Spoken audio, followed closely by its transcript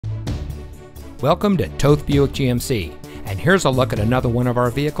Welcome to Toth Buick GMC, and here's a look at another one of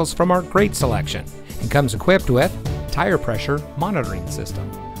our vehicles from our great selection, and comes equipped with tire pressure monitoring system,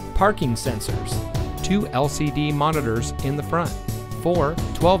 parking sensors, 2 LCD monitors in the front, 4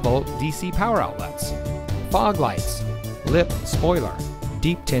 12-volt DC power outlets, fog lights, lip spoiler,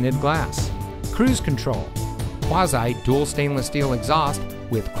 deep tinted glass, cruise control, quasi dual stainless steel exhaust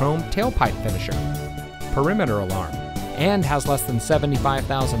with chrome tailpipe finisher, perimeter alarm, and has less than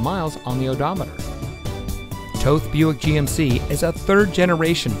 75,000 miles on the odometer. Toth Buick GMC is a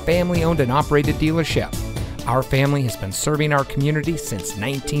third-generation family-owned and operated dealership. Our family has been serving our community since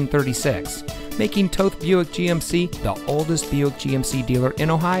 1936, making Toth Buick GMC the oldest Buick GMC dealer in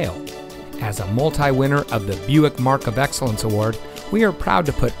Ohio. As a multi-winner of the Buick Mark of Excellence Award, we are proud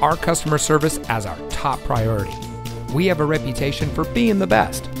to put our customer service as our top priority. We have a reputation for being the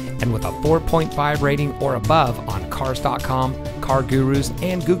best, and with a 4.5 rating or above on Cars.com, Car Gurus,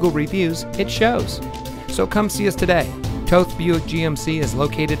 and Google reviews, it shows. So come see us today. Toth Buick GMC is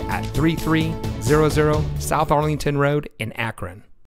located at 3300 South Arlington Road in Akron.